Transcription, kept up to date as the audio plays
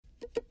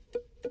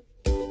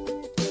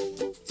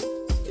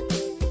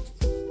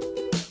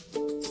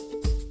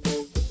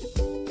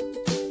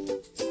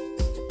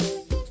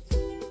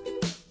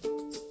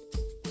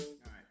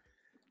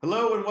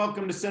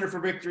welcome to Center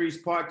for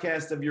Victory's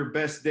podcast of Your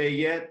Best Day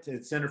Yet.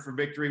 At Center for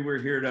Victory, we're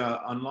here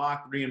to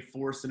unlock,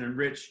 reinforce, and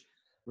enrich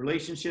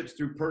relationships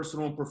through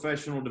personal and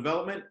professional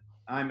development.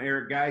 I'm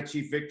Eric Guy,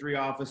 Chief Victory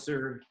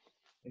Officer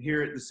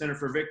here at the Center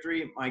for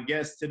Victory. My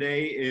guest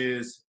today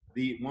is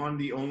the one,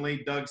 the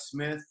only Doug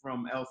Smith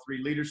from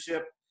L3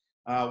 Leadership.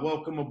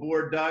 Welcome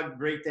aboard, Doug.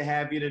 Great to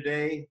have you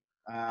today.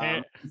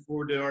 Looking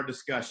forward to our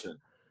discussion.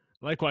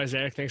 Likewise,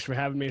 Eric. Thanks for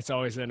having me. It's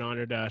always an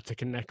honor to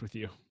connect with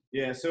you.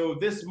 Yeah, so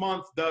this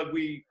month, Doug,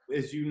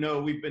 as you know,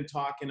 we've been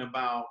talking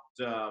about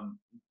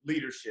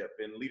leadership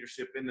and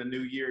leadership in the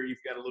new year.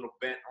 You've got a little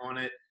bent on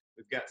it.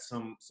 We've got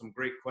some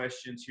great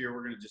questions here.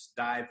 We're going to just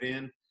dive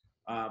in.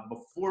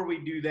 Before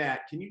we do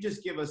that, can you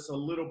just give us a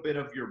little bit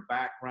of your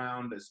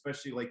background,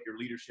 especially like your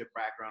leadership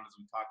background as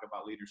we talk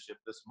about leadership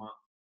this month?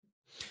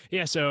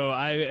 Yeah, so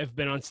I have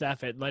been on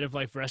staff at Light of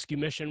Life Rescue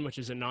Mission, which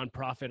is a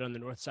nonprofit on the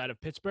north side of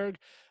Pittsburgh.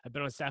 I've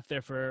been on staff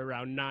there for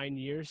around 9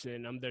 years,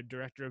 and I'm the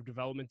director of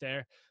development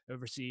there. I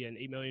oversee an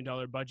 $8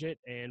 million budget,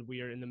 and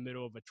we are in the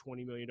middle of a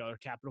 $20 million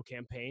capital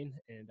campaign.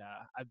 And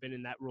I've been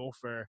in that role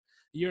for a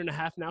year and a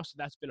half now, so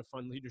that's been a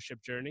fun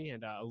leadership journey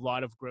and a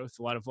lot of growth,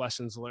 a lot of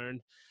lessons learned.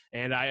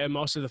 And I am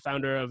also the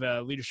founder of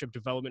a leadership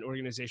development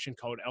organization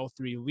called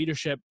L3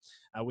 Leadership.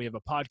 We have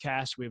a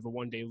podcast, we have a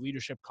one-day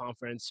leadership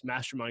conference,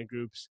 mastermind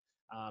groups,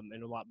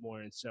 and a lot more.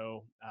 And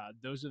so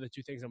those are the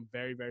two things I'm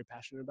very, very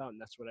passionate about,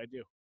 and that's what I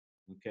do.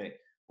 Okay.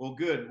 Well,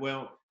 good.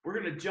 Well, we're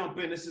going to jump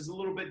in. This is a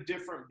little bit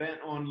different bent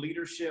on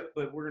leadership,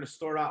 but we're going to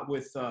start out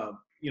with,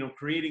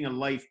 creating a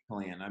life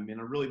plan. I mean,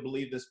 I really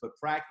believe this, but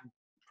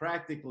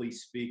practically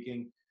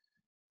speaking,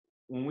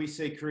 when we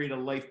say create a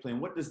life plan,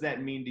 what does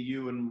that mean to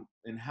you,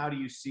 and how do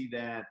you see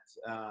that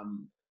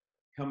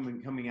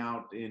coming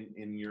out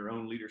in your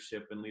own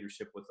leadership and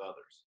leadership with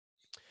others?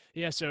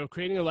 Yeah, so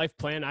creating a life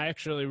plan, I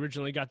actually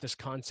originally got this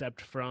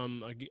concept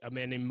from a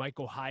man named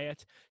Michael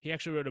Hyatt. He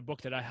actually wrote a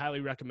book that I highly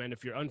recommend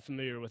if you're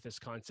unfamiliar with this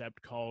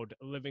concept, called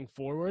Living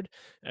Forward.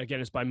 Again,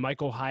 it's by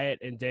Michael Hyatt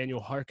and Daniel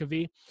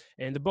Harkavy.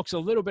 And the book's a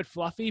little bit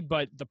fluffy,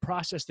 but the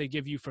process they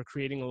give you for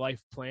creating a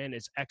life plan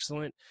is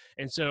excellent.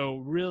 And so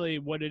really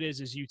what it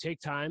is you take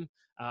time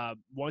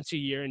once a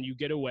year and you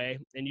get away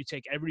and you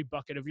take every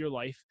bucket of your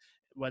life,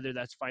 whether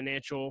that's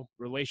financial,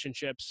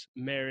 relationships,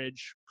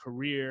 marriage,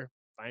 career,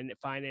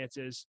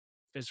 finances,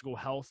 physical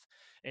health,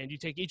 and you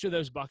take each of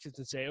those buckets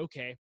and say,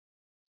 okay,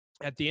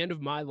 at the end of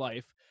my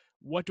life,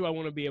 what do I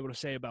want to be able to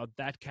say about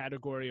that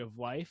category of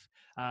life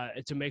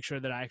to make sure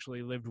that I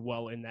actually lived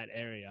well in that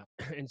area?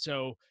 And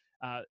so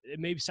it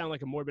may sound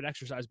like a morbid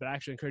exercise, but I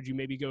actually encourage you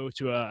maybe go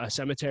to a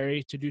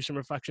cemetery to do some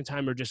reflection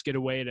time, or just get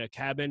away at a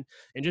cabin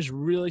and just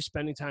really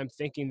spending time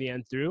thinking the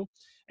end through.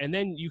 And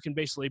then you can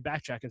basically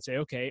backtrack and say,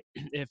 okay,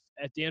 if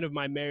at the end of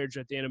my marriage,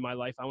 at the end of my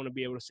life, I want to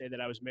be able to say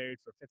that I was married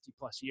for 50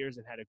 plus years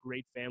and had a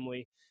great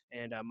family,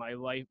 and my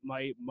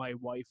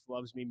wife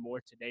loves me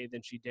more today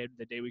than she did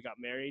the day we got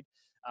married.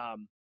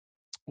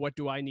 What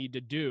do I need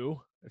to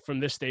do from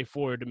this day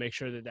forward to make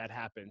sure that that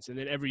happens? And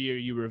then every year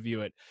you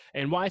review it.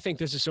 And why I think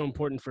this is so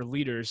important for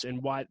leaders,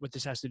 and what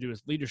this has to do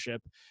with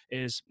leadership,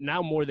 is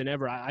now more than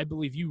ever, I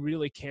believe you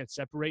really can't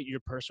separate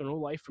your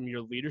personal life from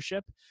your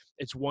leadership.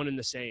 It's one and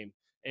the same.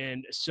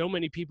 And so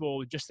many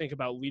people just think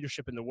about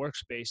leadership in the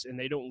workspace, and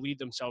they don't lead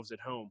themselves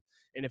at home.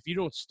 And if you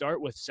don't start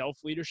with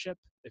self-leadership,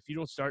 if you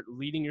don't start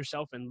leading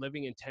yourself and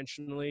living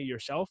intentionally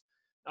yourself,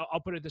 I'll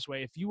put it this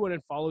way: if you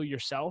wouldn't follow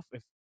yourself,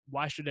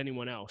 why should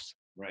anyone else?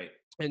 Right.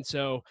 And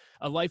so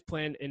a life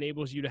plan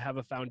enables you to have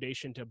a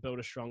foundation to build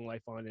a strong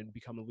life on and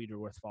become a leader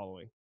worth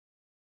following.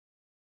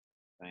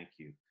 Thank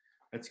you.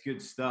 That's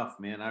good stuff,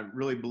 man. I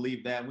really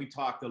believe that. We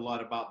talked a lot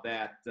about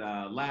that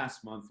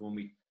last month when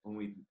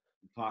we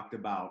talked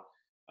about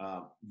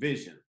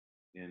vision.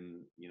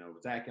 And,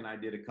 Zach and I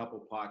did a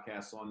couple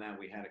podcasts on that.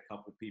 We had a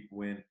couple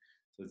people in.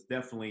 So it's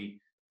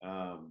definitely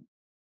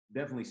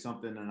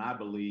something, and I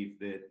believe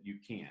that you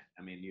can't.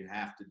 I mean, you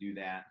have to do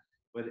that.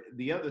 But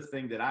the other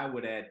thing that I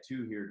would add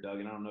to here, Doug,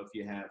 and I don't know if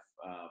you have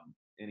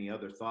any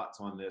other thoughts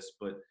on this,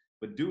 but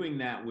doing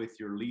that with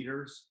your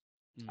leaders,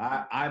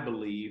 I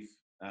believe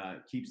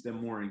keeps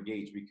them more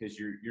engaged, because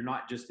you're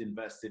not just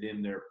invested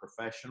in their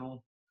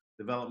professional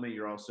development,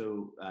 you're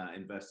also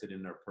invested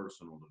in their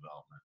personal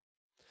development.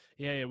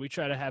 Yeah, we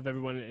try to have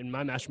everyone in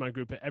my mastermind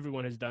group.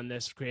 Everyone has done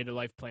this, create a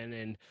life plan,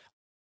 and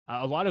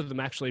a lot of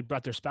them actually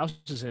brought their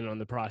spouses in on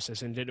the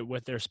process and did it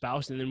with their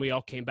spouse. And then we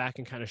all came back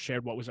and kind of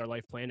shared what was our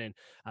life plan. And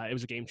it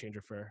was a game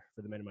changer for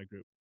the men in my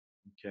group.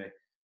 Okay.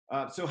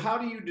 So how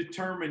do you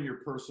determine your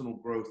personal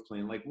growth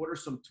plan? Like, what are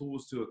some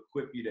tools to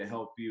equip you to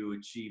help you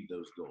achieve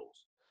those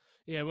goals?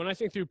 Yeah, when I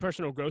think through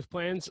personal growth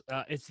plans,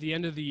 it's the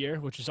end of the year,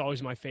 which is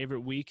always my favorite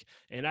week.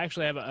 And I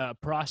actually have a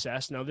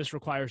process. Now, this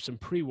requires some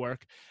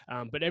pre-work,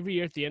 but every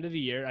year at the end of the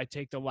year, I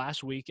take the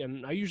last week,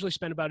 and I usually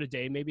spend about a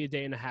day, maybe a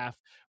day and a half,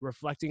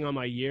 reflecting on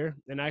my year.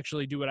 And I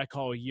actually do what I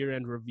call a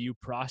year-end review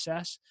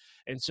process.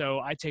 And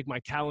so I take my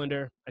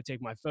calendar, I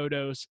take my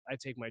photos, I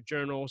take my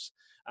journals,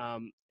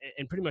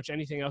 and pretty much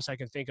anything else I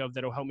can think of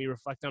that'll help me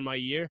reflect on my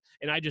year.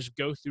 And I just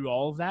go through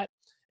all of that.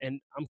 And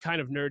I'm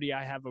kind of nerdy.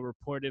 I have a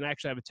report, and I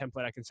actually have a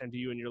template I can send to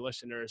you and your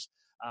listeners.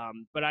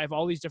 But I have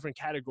all these different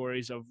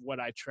categories of what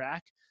I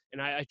track,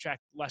 and I track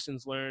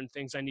lessons learned,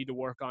 things I need to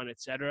work on,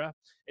 etc.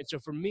 And so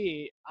for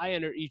me, I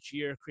enter each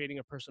year creating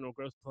a personal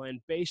growth plan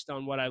based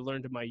on what I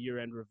learned in my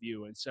year-end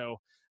review. And so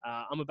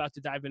I'm about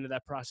to dive into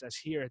that process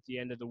here at the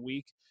end of the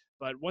week.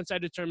 But once I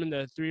determine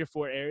the 3 or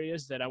 4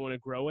 areas that I want to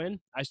grow in,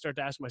 I start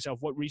to ask myself,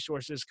 what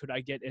resources could I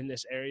get in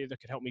this area that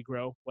could help me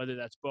grow, whether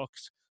that's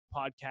books,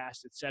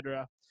 podcasts,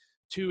 etc.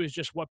 2 is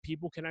just what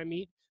people can I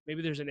meet.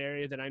 Maybe there's an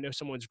area that I know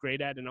someone's great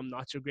at and I'm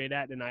not so great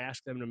at, and I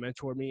ask them to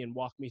mentor me and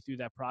walk me through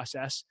that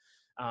process.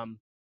 Um,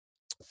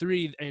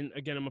 3, and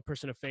again, I'm a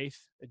person of faith.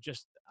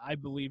 I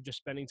believe just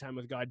spending time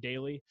with God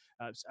daily.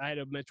 I had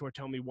a mentor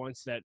tell me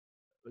once that,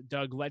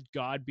 Doug, let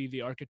God be the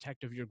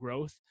architect of your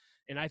growth.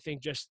 And I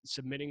think just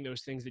submitting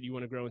those things that you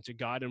want to grow into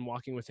God and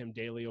walking with him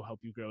daily will help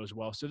you grow as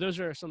well. So those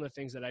are some of the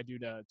things that I do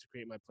to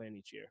create my plan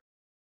each year.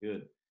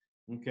 Good.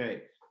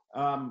 Okay.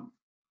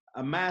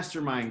 A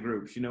mastermind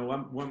groups,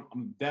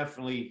 I'm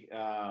definitely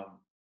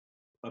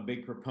a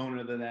big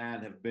proponent of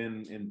that. Have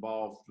been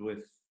involved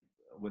with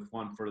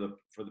one for the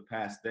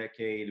past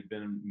decade. Have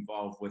been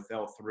involved with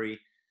L3.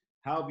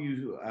 How have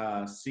you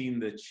seen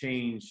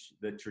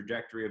the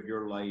trajectory of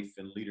your life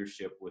and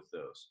leadership with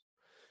those?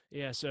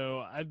 Yeah,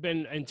 so I've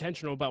been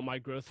intentional about my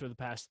growth for the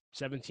past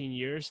 17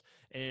 years,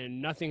 and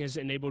nothing has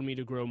enabled me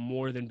to grow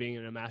more than being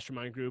in a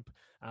mastermind group.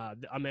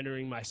 I'm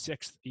entering my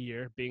 6th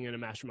year being in a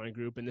mastermind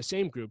group, in the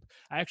same group.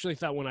 I actually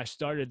thought when I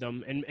started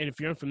them, and if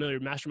you're unfamiliar,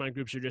 mastermind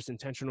groups are just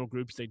intentional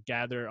groups that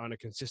gather on a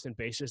consistent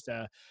basis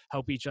to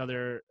help each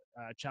other,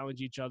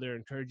 challenge each other,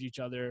 encourage each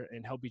other,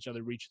 and help each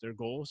other reach their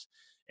goals.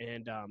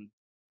 And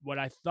what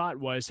I thought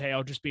was, hey,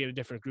 I'll just be in a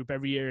different group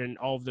every year and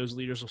all of those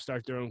leaders will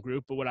start their own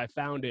group. But what I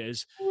found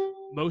is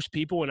most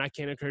people, and I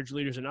can't encourage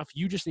leaders enough,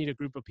 you just need a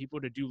group of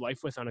people to do life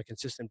with on a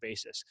consistent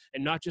basis,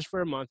 and not just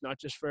for a month, not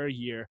just for a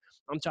year.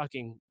 I'm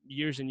talking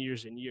years and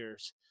years and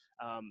years.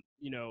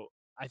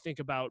 I think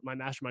about my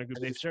mastermind group.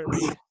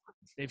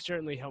 They've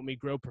certainly helped me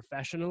grow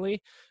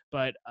professionally,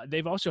 but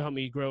they've also helped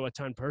me grow a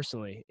ton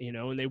personally,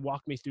 and they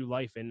walk me through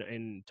life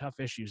and tough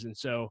issues. And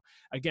so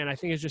again, I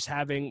think it's just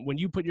when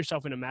you put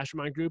yourself in a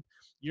mastermind group,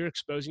 you're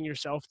exposing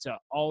yourself to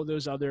all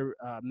those other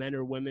men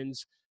or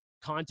women's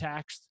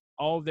contacts,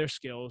 all of their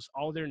skills,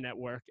 all their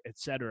network,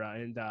 etc.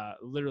 And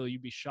literally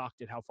you'd be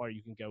shocked at how far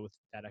you can go with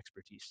that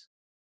expertise.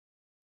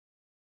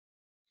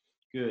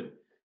 Good.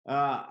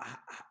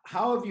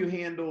 How have you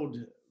handled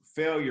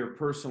failure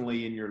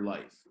personally in your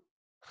life?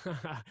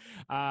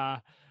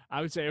 I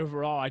would say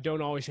overall, I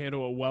don't always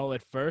handle it well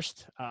at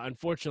first.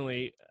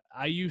 Unfortunately,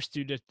 I used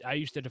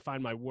to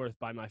define my worth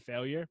by my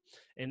failure,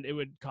 and it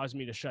would cause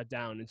me to shut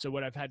down. And so,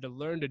 what I've had to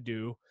learn to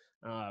do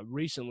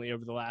recently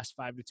over the last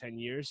 5 to 10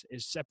 years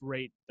is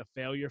separate the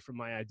failure from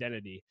my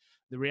identity.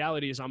 The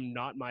reality is, I'm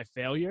not my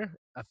failure.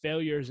 A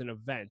failure is an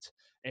event,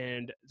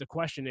 and the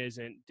question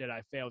isn't did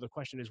I fail. The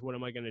question is, what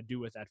am I going to do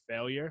with that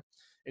failure?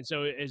 And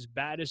so, as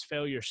bad as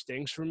failure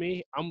stings for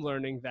me, I'm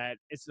learning that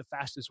it's the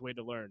fastest way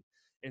to learn.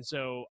 And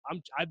so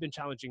I've been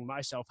challenging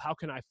myself. How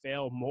can I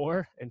fail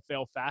more and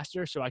fail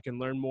faster so I can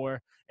learn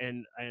more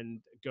and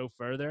go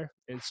further?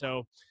 And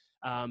so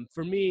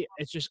for me,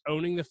 it's just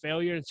owning the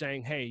failure and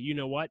saying, hey, you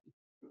know what?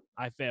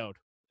 I failed.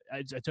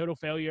 It's a total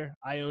failure.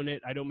 I own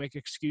it. I don't make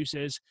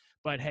excuses.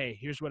 But hey,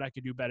 here's what I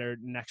could do better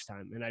next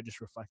time. And I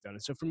just reflect on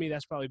it. So for me,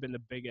 that's probably been the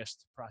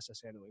biggest process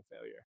handling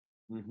failure.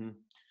 Mm-hmm.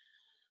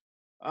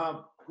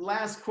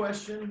 Last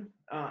question.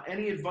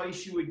 Any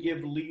advice you would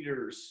give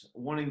leaders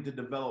wanting to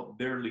develop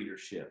their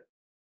leadership?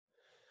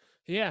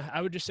 Yeah,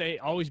 I would just say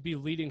always be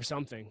leading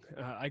something.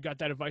 I got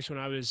that advice when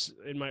I was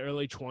in my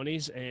early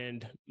 20s.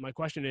 And my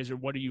question is,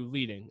 what are you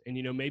leading? And,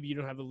 maybe you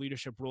don't have a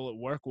leadership role at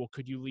work. Well,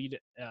 could you lead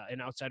an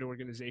outside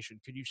organization?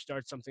 Could you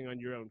start something on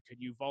your own?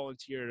 Could you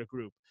volunteer at a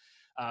group?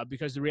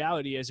 Because the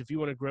reality is, if you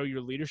want to grow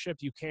your leadership,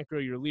 you can't grow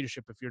your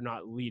leadership if you're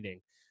not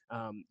leading.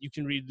 You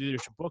can read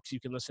leadership books, you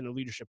can listen to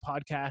leadership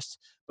podcasts,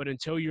 but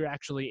until you're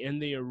actually in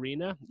the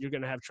arena, you're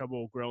going to have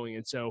trouble growing.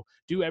 And so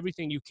do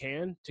everything you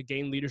can to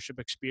gain leadership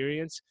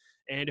experience.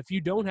 And if you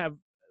don't have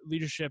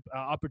leadership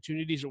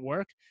opportunities at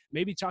work,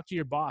 maybe talk to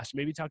your boss,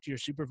 maybe talk to your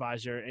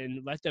supervisor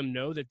and let them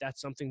know that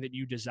that's something that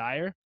you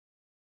desire.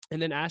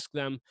 And then ask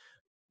them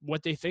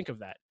what they think of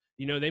that.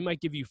 They might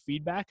give you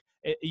feedback.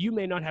 You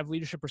may not have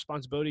leadership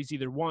responsibilities,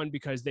 either one,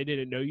 because they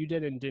didn't know you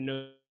did and didn't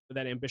know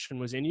that ambition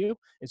was in you.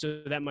 And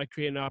so that might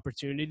create an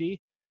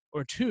opportunity.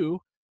 Or two,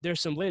 there's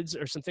some lids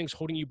or some things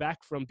holding you back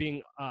from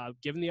being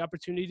given the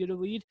opportunity to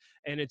lead.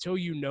 And until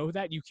you know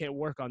that, you can't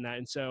work on that.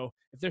 And so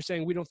if they're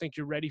saying, we don't think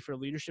you're ready for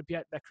leadership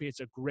yet, that creates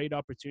a great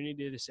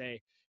opportunity to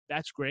say,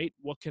 that's great.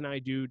 What can I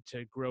do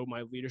to grow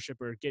my leadership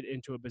or get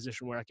into a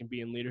position where I can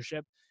be in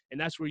leadership? And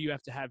that's where you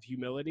have to have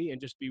humility and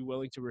just be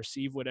willing to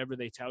receive whatever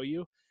they tell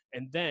you.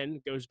 And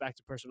then goes back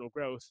to personal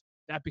growth.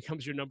 That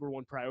becomes your number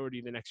one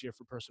priority the next year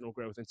for personal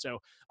growth. And so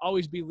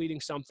always be leading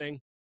something.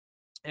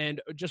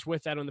 And just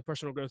with that, on the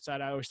personal growth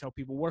side, I always tell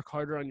people work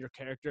harder on your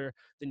character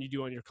than you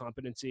do on your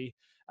competency.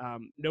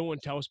 No one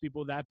tells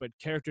people that, but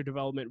character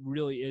development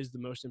really is the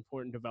most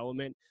important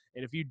development.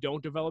 And if you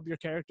don't develop your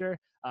character,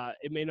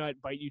 it may not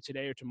bite you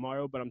today or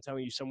tomorrow, but I'm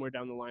telling you, somewhere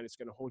down the line, it's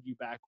going to hold you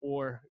back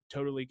or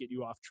totally get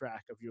you off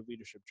track of your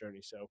leadership journey.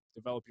 So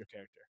develop your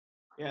character.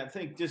 Yeah, I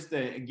think just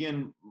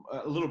again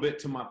a little bit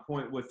to my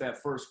point with that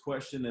first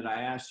question that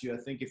I asked you. I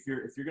think if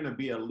you're going to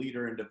be a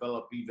leader and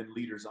develop even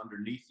leaders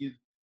underneath you,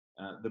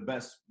 the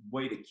best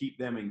way to keep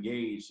them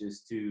engaged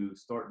is to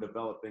start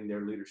developing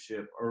their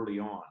leadership early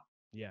on.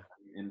 Yeah.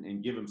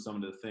 And give them some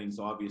of the things,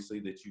 obviously,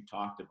 that you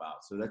talked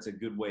about. So that's a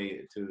good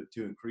way to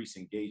increase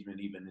engagement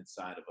even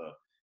inside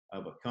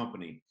of a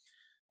company.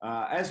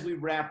 As we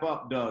wrap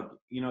up, Doug,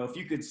 if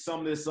you could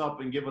sum this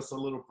up and give us a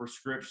little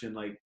prescription,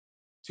 like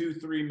 2,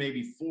 3,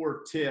 maybe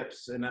 4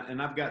 tips, and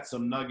I've got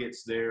some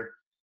nuggets there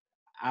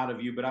out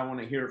of you, but I want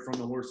to hear it from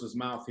the horse's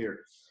mouth here.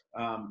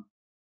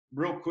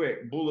 Real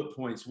quick, bullet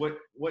points.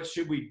 What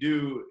should we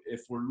do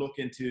if we're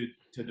looking to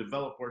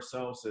develop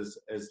ourselves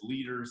as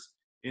leaders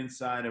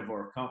inside of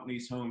our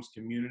companies, homes,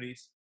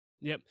 communities?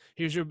 Yep.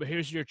 Here's your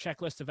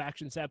checklist of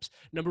action steps.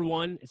 Number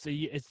 1, it's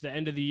the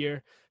end of the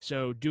year.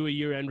 So do a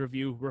year-end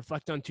review,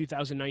 reflect on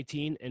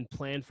 2019 and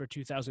plan for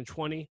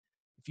 2020.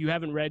 If you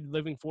haven't read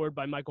Living Forward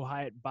by Michael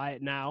Hyatt, buy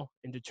it now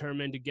and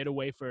determine to get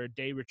away for a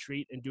day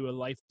retreat and do a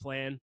life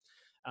plan.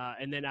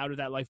 And then out of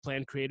that life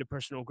plan, create a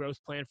personal growth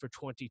plan for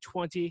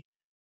 2020.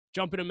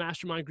 Jump in a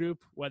mastermind group,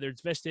 whether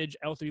it's Vistage,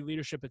 L3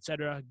 Leadership,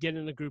 etc. Get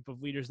in a group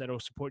of leaders that will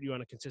support you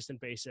on a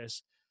consistent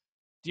basis.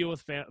 Deal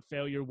with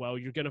failure well.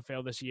 You're going to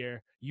fail this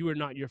year. You are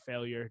not your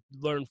failure.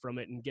 Learn from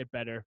it and get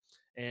better.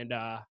 And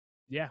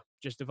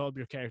just develop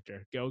your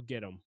character. Go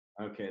get them.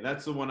 Okay,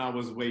 that's the one I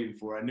was waiting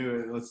for. I knew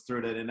it. Let's throw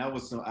that in. That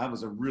was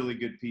a really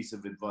good piece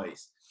of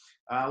advice.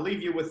 I'll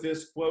leave you with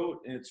this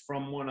quote. It's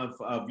from one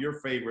of your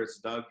favorites,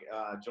 Doug,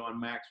 John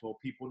Maxwell.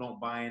 People don't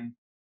buy in.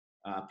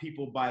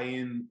 People buy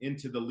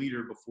into the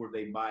leader before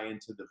they buy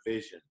into the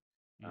vision.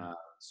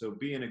 So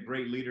being a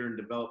great leader and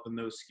developing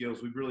those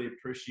skills, we really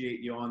appreciate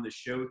you on the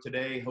show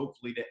today.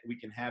 Hopefully that we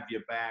can have you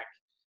back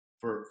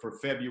for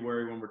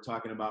February when we're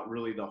talking about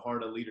really the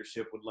heart of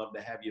leadership. Would love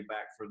to have you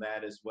back for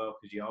that as well,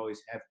 because you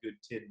always have good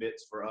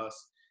tidbits for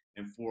us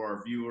and for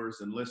our viewers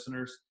and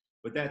listeners.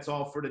 But that's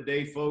all for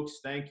today, folks.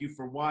 Thank you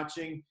for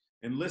watching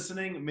and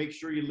listening. Make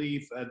sure you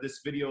leave this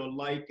video a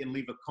like and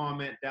leave a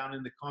comment down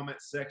in the comment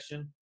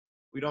section.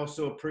 We'd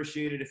also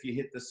appreciate it if you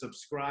hit the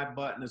subscribe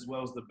button as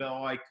well as the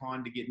bell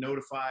icon to get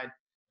notified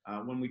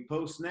when we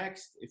post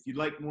next. If you'd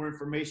like more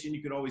information,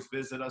 you could always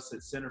visit us at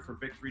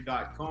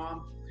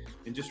centerforvictory.com.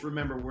 And just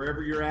remember,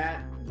 wherever you're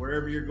at,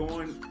 wherever you're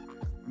going,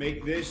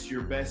 make this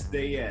your best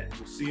day yet.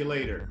 We'll see you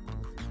later.